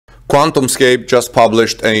QuantumScape just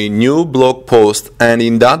published a new blog post, and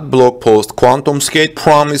in that blog post, QuantumScape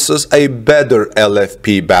promises a better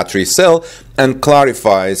LFP battery cell and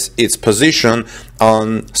clarifies its position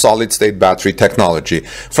on solid-state battery technology.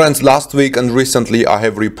 Friends, last week and recently I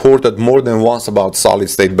have reported more than once about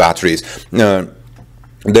solid-state batteries.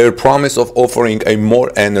 Their promise of offering a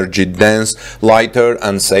more energy-dense, lighter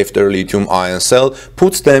and safer lithium-ion cell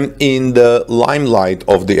puts them in the limelight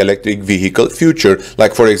of the electric vehicle future.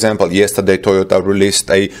 Like, for example, yesterday Toyota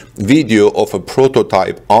released a video of a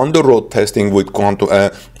prototype on the road testing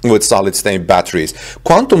with solid-state batteries.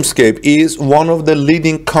 QuantumScape is one of the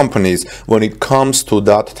leading companies when it comes to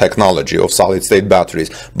that technology of solid-state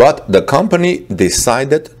batteries, but the company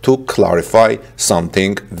decided to clarify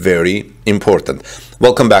something very important.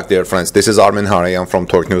 Welcome back, dear friends. This is Armen Harayan from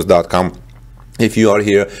TorqueNews.com. If you are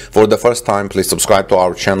here for the first time, please subscribe to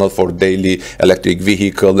our channel for daily electric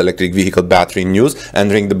vehicle battery news,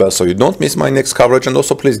 and ring the bell so you don't miss my next coverage. And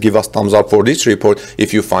also please give us thumbs up for this report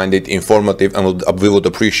if you find it informative, and we would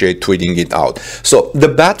appreciate tweeting it out. So the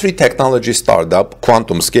battery technology startup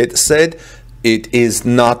QuantumScape said it is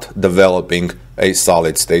not developing a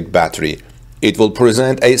solid-state battery. It will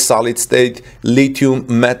present a solid-state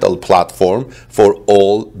lithium-metal platform for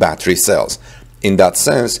all battery cells. In that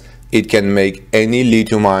sense, it can make any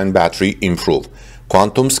lithium-ion battery improve.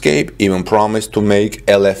 QuantumScape even promised to make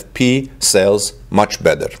LFP cells much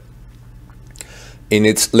better. In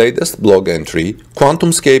its latest blog entry,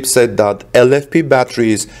 QuantumScape said that LFP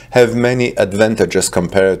batteries have many advantages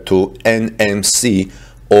compared to NMC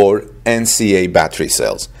or NCA battery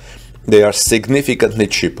cells. They are significantly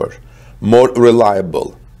cheaper, more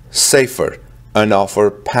reliable, safer, and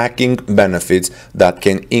offer packing benefits that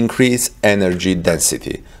can increase energy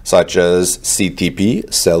density, such as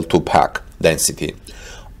CTP, cell to pack density.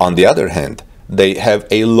 On the other hand, they have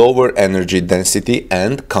a lower energy density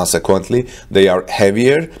and consequently they are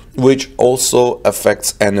heavier, which also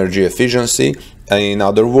affects energy efficiency. In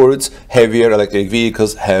other words, heavier electric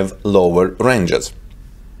vehicles have lower ranges.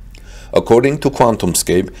 According to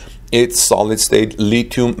QuantumScape, its solid-state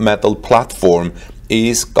lithium-metal platform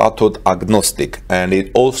is cathode-agnostic, and it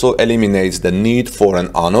also eliminates the need for an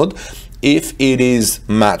anode if it is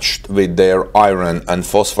matched with their iron and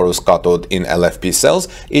phosphorus cathode in LFP cells.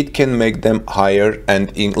 It can make them higher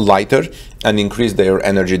and lighter and increase their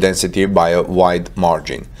energy density by a wide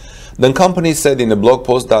margin. The company said in a blog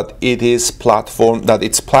post that its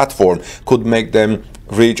platform could make them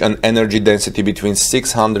reach an energy density between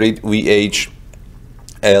 600 VH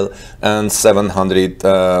and 700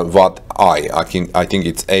 watt I think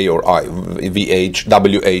it's A or I,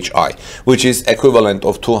 WHI, which is equivalent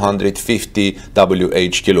of 250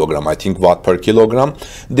 WH kilogram, I think watt per kilogram.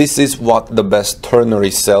 This is what the best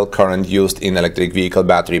ternary cell current used in electric vehicle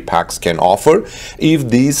battery packs can offer. If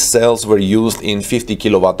these cells were used in 50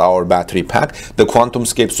 kilowatt hour battery pack, the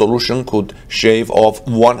QuantumScape solution could shave off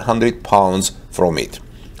 100 pounds from it.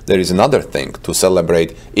 There is another thing to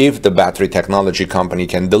celebrate if the battery technology company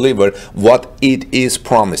can deliver what it is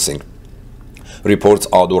promising, reports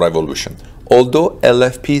Auto Revolution. Although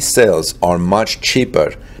LFP cells are much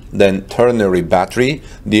cheaper than ternary battery,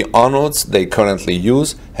 the anodes they currently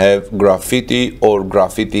use have graphite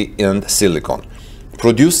and silicon.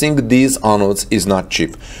 Producing these anodes is not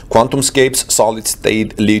cheap. QuantumScape's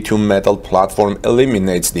solid-state lithium-metal platform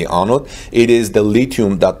eliminates the anode. It is the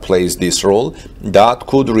lithium that plays this role that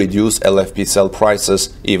could reduce LFP cell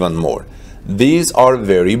prices even more. These are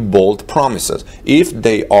very bold promises. If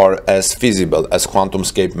they are as feasible as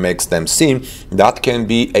QuantumScape makes them seem, that can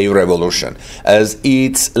be a revolution, as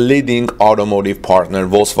its leading automotive partner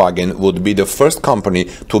Volkswagen would be the first company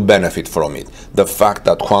to benefit from it. The fact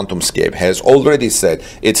that QuantumScape has already said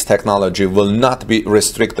its technology will not be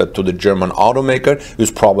restricted to the German automaker is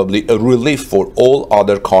probably a relief for all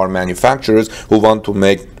other car manufacturers who want to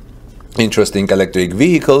make interesting electric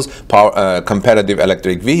vehicles, competitive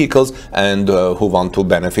electric vehicles, and who want to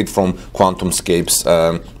benefit from QuantumScape's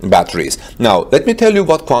batteries. Now, let me tell you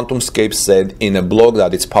what QuantumScape said in a blog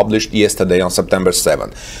that is published yesterday on September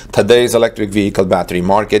 7. Today's electric vehicle battery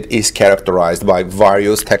market is characterized by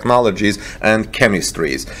various technologies and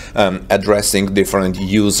chemistries addressing different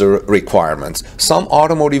user requirements. Some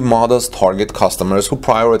automotive models target customers who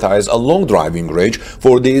prioritize a long driving range.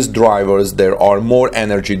 For these drivers, there are more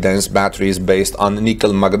energy-dense batteries based on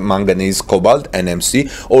nickel manganese cobalt NMC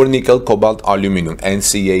or nickel cobalt aluminum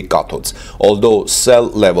NCA cathodes. Although cell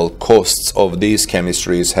level costs of these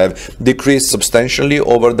chemistries have decreased substantially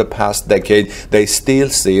over the past decade, they still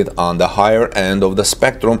sit on the higher end of the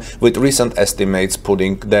spectrum, with recent estimates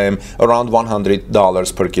putting them around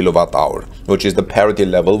 $100 per kilowatt hour, which is the parity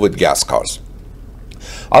level with gas cars.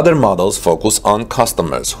 Other models focus on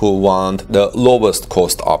customers who want the lowest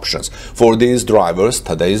cost options. For these drivers,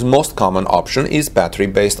 today's most common option is battery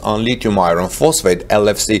based on lithium iron phosphate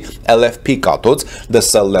LFP cathodes. The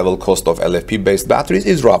cell level cost of LFP-based batteries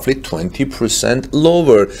is roughly 20%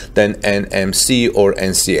 lower than NMC or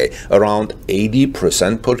NCA, around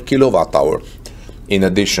 80% per kilowatt hour. In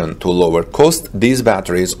addition to lower cost, these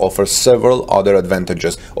batteries offer several other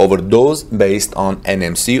advantages over those based on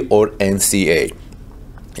NMC or NCA,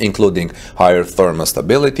 including higher thermal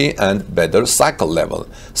stability and better cycle level.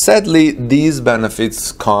 Sadly, these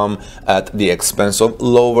benefits come at the expense of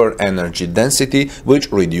lower energy density, which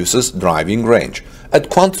reduces driving range. At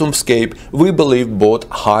QuantumScape, we believe both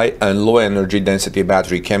high and low energy density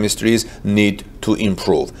battery chemistries need to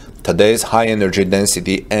improve. Today's high energy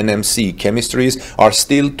density NMC chemistries are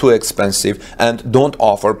still too expensive and don't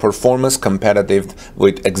offer performance competitive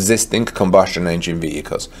with existing combustion engine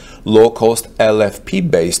vehicles. Low-cost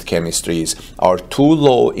LFP-based chemistries are too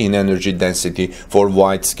low in energy density for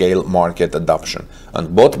wide-scale market adoption,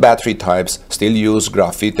 and both battery types still use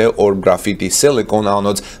graphite or graphite silicon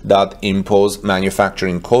anodes that impose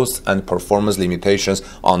manufacturing costs and performance limitations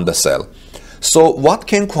on the cell. So what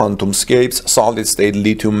can QuantumScape's solid-state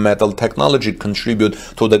lithium-metal technology contribute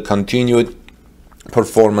to the continued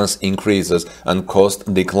performance increases and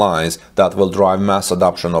cost declines that will drive mass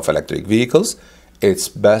adoption of electric vehicles? It's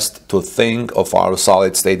best to think of our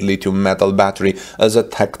solid-state lithium-metal battery as a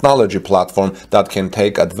technology platform that can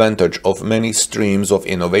take advantage of many streams of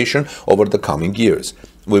innovation over the coming years.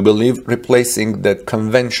 We believe replacing the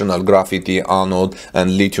conventional graphite anode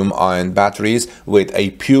and lithium-ion batteries with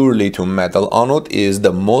a pure lithium-metal anode is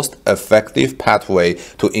the most effective pathway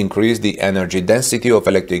to increase the energy density of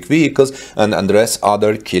electric vehicles and address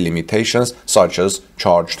other key limitations such as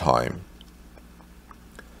charge time.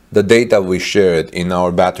 The data we shared in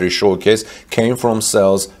our battery showcase came from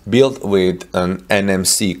cells built with an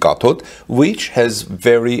NMC cathode, which has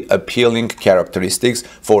very appealing characteristics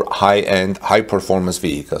for high-end, high-performance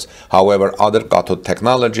vehicles. However, other cathode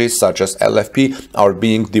technologies such as LFP are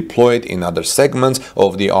being deployed in other segments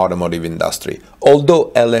of the automotive industry.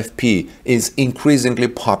 Although LFP is increasingly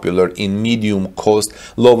popular in medium-cost,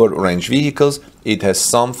 lower-range vehicles, it has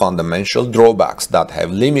some fundamental drawbacks that have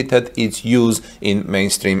limited its use in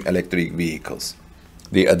mainstream electric vehicles.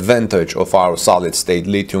 The advantage of our solid-state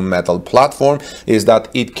lithium-metal platform is that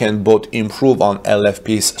it can both improve on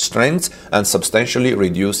LFP's strengths and substantially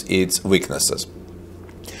reduce its weaknesses.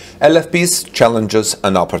 LFP's challenges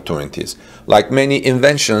and opportunities. Like many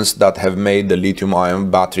inventions that have made the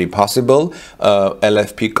lithium-ion battery possible,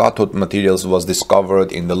 LFP cathode materials was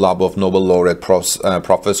discovered in the lab of Nobel laureate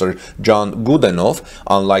Professor John Goodenough.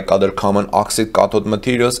 Unlike other common oxide cathode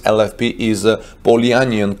materials, LFP is a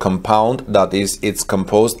polyanion compound, that is, it's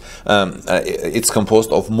composed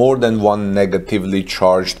of more than one negatively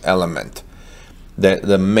charged element.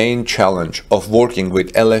 The main challenge of working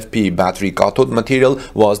with LFP battery cathode material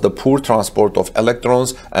was the poor transport of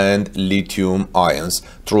electrons and lithium ions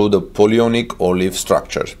through the polyonic olive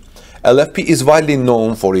structure. LFP is widely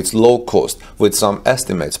known for its low cost, with some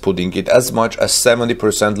estimates putting it as much as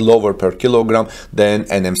 70% lower per kilogram than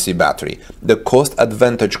NMC battery. The cost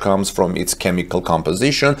advantage comes from its chemical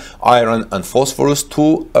composition, iron and phosphorus,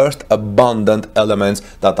 two earth-abundant elements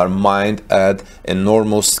that are mined at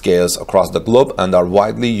enormous scales across the globe and are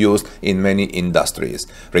widely used in many industries.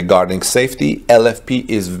 Regarding safety, LFP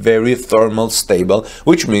is very thermal stable,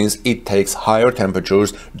 which means it takes higher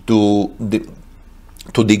temperatures to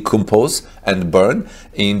decompose and burn.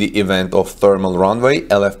 In the event of thermal runaway,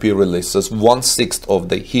 LFP releases 1/6 of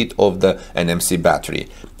the heat of the NMC battery.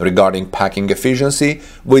 Regarding packing efficiency,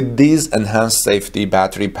 with these enhanced safety,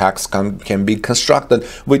 battery packs can be constructed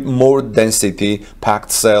with more density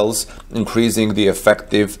packed cells, increasing the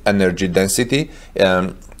effective energy density.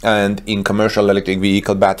 And in commercial electric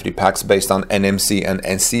vehicle battery packs based on NMC and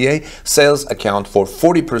NCA, cells account for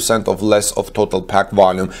 40% of less of total pack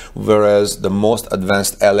volume, whereas the most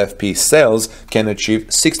advanced LFP cells can achieve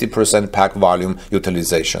 60% pack volume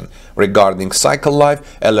utilization. Regarding cycle life,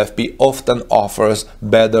 LFP often offers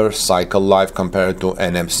better cycle life compared to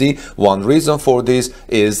NMC. One reason for this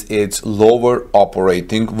is its lower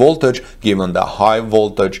operating voltage, given the high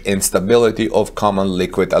voltage instability of common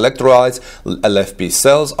liquid electrolytes. LFP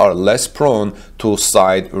cells cells are less prone to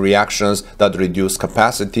side reactions that reduce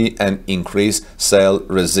capacity and increase cell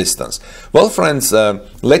resistance. Well, friends,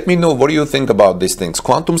 let me know what do you think about these things.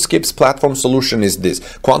 QuantumScape's platform solution is this.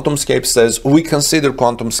 QuantumScape says we consider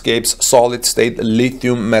QuantumScape's solid-state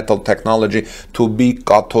lithium-metal technology to be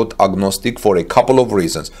cathode agnostic for a couple of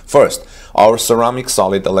reasons. First, our ceramic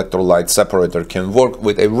solid electrolyte separator can work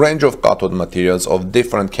with a range of cathode materials of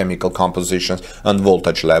different chemical compositions and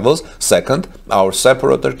voltage levels. Second, our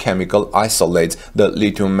separator chemical isolates the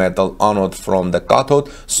lithium metal anode from the cathode,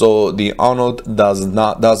 so the anode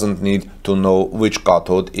doesn't need to know which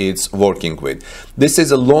cathode it's working with. This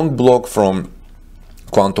is a long blog from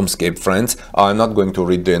QuantumScape, friends. I'm not going to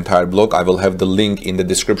read the entire blog. I will have the link in the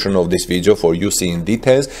description of this video for you seeing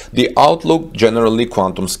details. The outlook generally,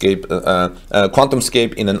 QuantumScape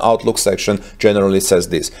in an outlook section generally says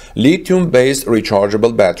this: lithium-based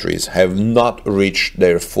rechargeable batteries have not reached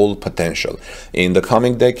their full potential. In the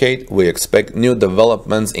coming decade, we expect new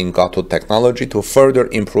developments in cathode technology to further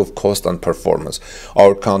improve cost and performance.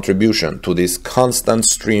 Our contribution to this constant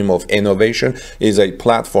stream of innovation is a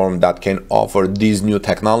platform that can offer these new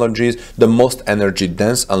technologies the most energy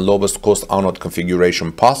dense and lowest cost anode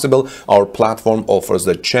configuration possible. Our platform offers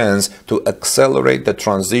the chance to accelerate the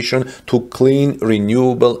transition to clean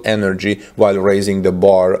renewable energy while raising the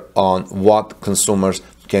bar on what consumers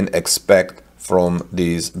can expect from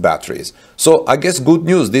these batteries. So I guess good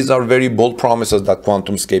news. These are very bold promises that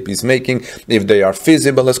QuantumScape is making. If they are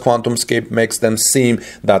feasible as QuantumScape makes them seem,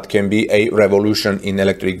 that can be a revolution in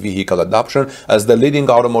electric vehicle adoption. As the leading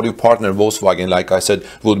automotive partner, Volkswagen, like I said,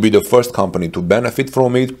 would be the first company to benefit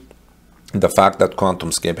from it. The fact that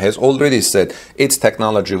QuantumScape has already said its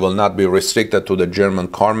technology will not be restricted to the German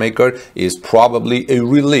car maker is probably a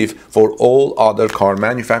relief for all other car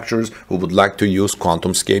manufacturers who would like to use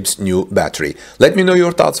QuantumScape's new battery. Let me know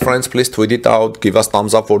your thoughts, friends. Please tweet it out. Give us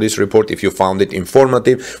thumbs up for this report if you found it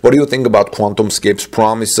informative. What do you think about QuantumScape's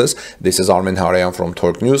promises? This is Armen Harayan from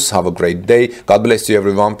Torque News. Have a great day. God bless you,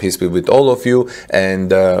 everyone. Peace be with all of you.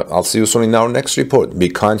 And I'll see you soon in our next report. Be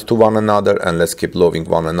kind to one another and let's keep loving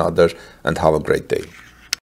one another. And have a great day.